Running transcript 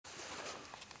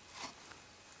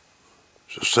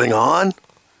Is this thing on?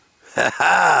 Ha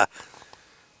ha!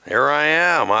 Here I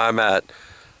am. I'm at...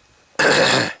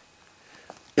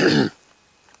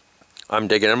 I'm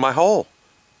digging in my hole.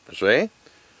 See?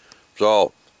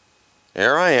 So,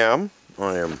 here I am.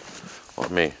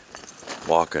 Let me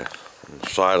walk on the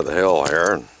side of the hill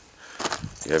here and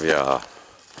give you a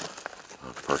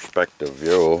perspective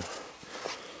view.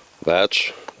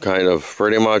 That's kind of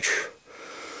pretty much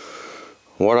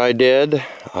what I did.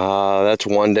 That's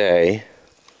one day.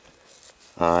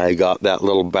 I got that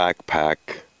little backpack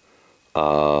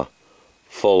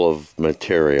full of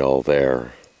material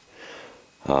there.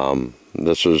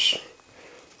 This is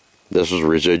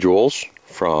residuals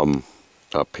from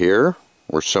up here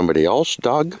where somebody else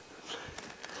dug,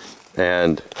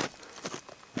 and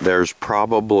there's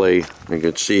probably, you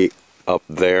can see up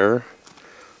there,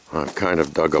 I kind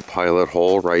of dug a pilot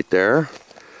hole right there,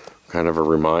 kind of a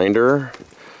reminder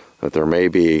that there may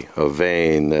be a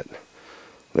vein, that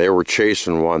they were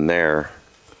chasing one there,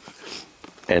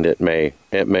 and it may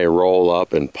roll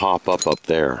up and pop up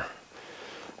there.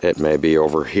 It may be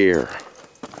over here.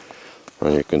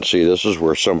 And you can see this is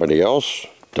where somebody else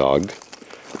dug,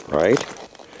 right?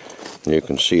 And you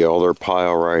can see all their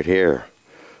pile right here.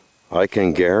 I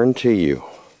can guarantee you,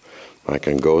 I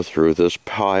can go through this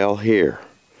pile here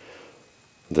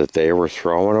that they were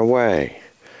throwing away,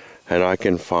 and I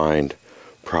can find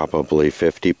probably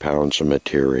 50 pounds of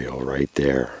material right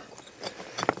there.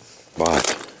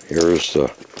 But here's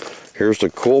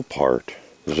the cool part,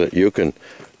 is that you can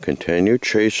continue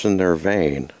chasing their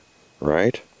vein,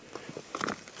 right?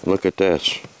 Look at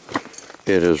this.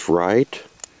 It is right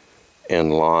in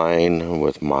line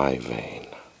with my vein.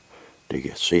 Do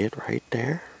you see it right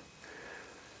there?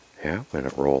 Yeah, and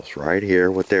it rolls right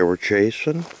here, what they were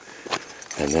chasing,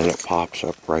 and then it pops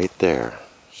up right there.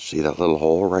 See that little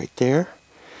hole right there?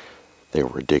 They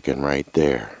were digging right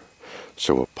there,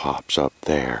 so it pops up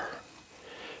there.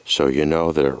 So you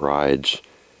know that it rides,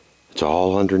 it's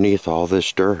all underneath all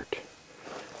this dirt,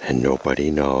 and nobody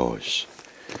knows.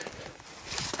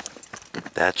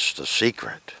 That's the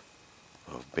secret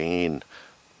of being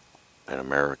an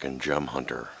American gem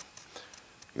hunter.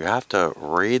 You have to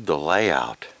read the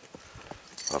layout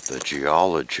of the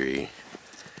geology.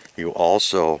 You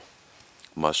also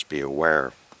must be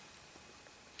aware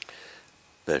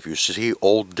that if you see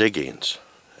old diggings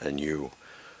and you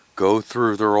go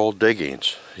through their old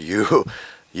diggings, you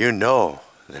know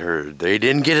they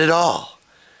didn't get it all.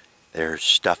 There's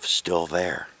stuff still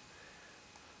there.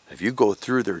 If you go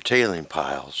through their tailing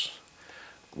piles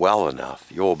well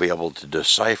enough, you'll be able to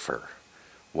decipher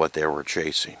what they were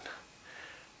chasing.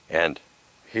 And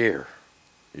here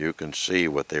you can see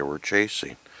what they were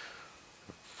chasing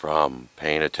from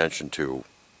paying attention to,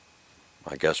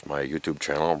 I guess, my YouTube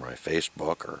channel or my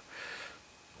Facebook or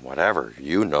whatever.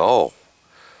 You know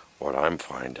what I'm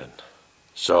finding.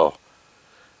 So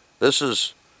this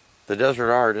is the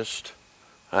Desert Artist.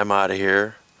 I'm out of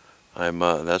here.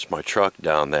 That's my truck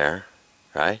down there,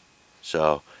 right?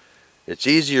 So it's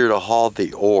easier to haul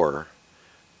the ore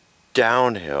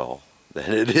downhill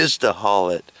than it is to haul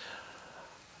it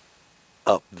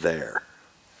up there.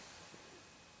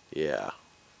 Yeah.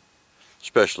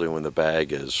 Especially when the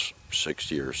bag is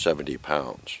 60 or 70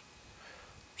 pounds.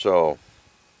 So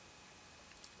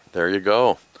there you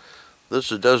go. This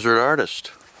is Desert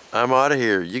Artist. I'm out of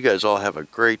here. You guys all have a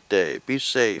great day. Be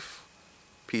safe.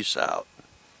 Peace out.